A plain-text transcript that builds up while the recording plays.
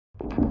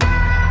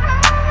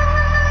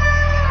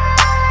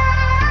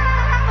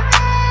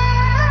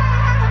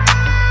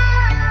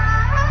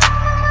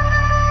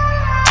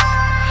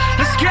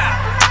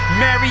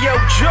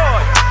Joy.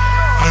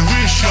 I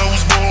wish I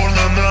was born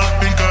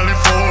up in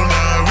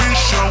California. I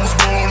wish I was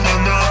born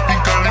up in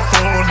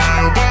California.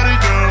 Your body,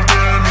 girl,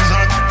 damn is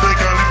hot like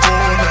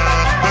California,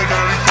 like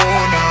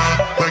California,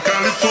 like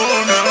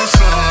California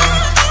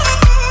sun.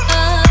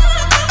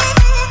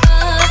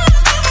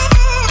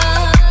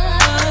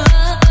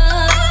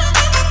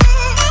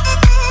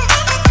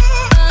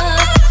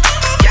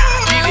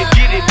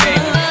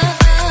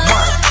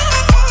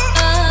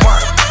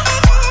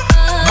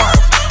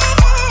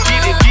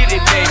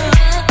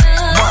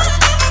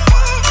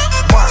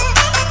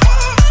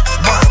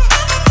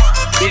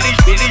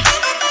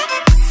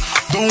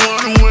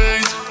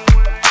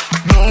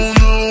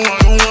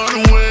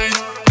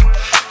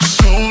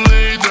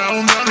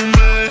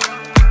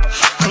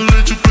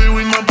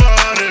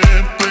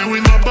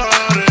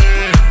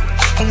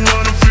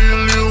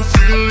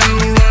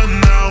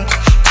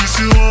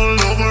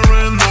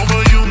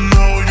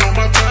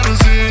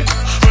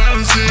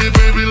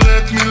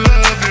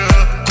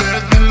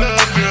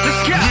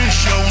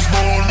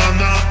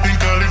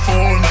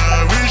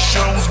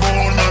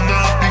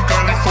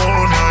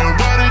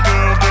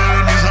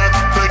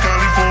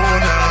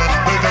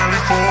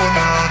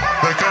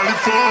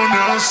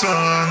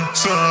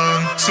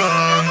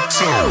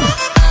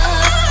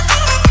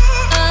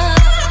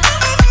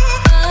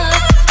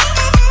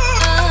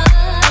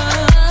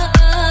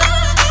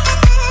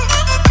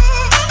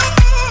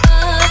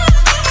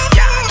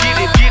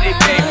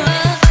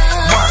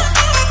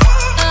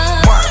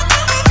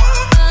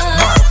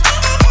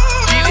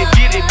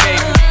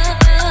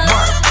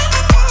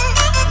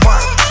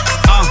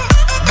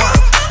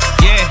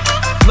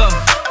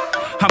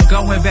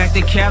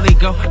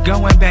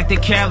 Going back to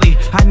Cali,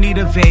 I need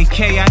a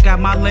vacay, I got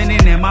my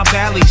linen and my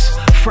valleys.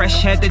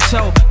 Fresh head to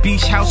toe,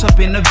 beach house up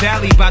in the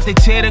valley. About to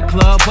tear the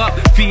club up,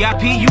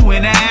 VIP you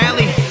in the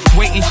alley.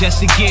 Waiting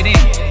just to get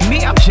in,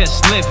 me I'm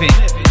just living.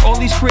 All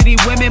these pretty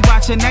women, by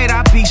tonight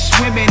I'll be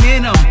swimming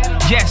in them.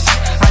 Yes,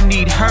 I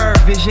need her,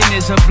 vision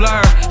is a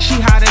blur. She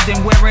hotter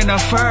than wearing a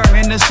fur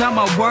in the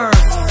summer word.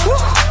 Woo.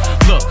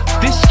 Look,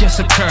 this just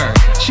occurred.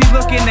 She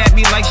looking at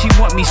me like she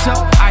want me, so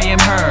I am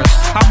hers.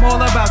 I'm all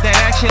about that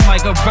action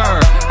like a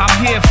verb. I'm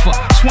here for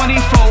 24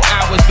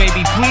 hours,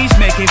 baby, please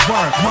make it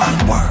work.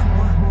 Work.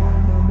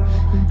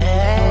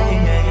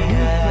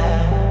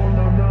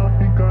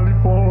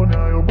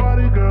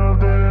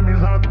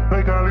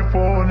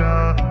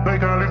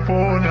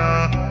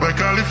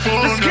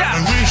 California. I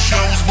wish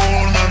I was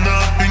born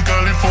up in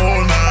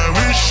California. I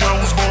wish I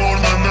was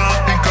born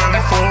up in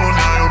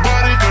California. Your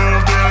body,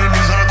 girl, damn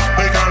is hot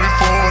like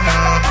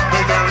California,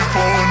 like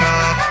California,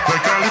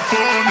 like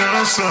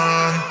California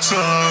sun,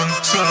 sun,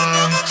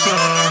 sun,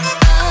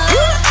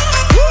 sun.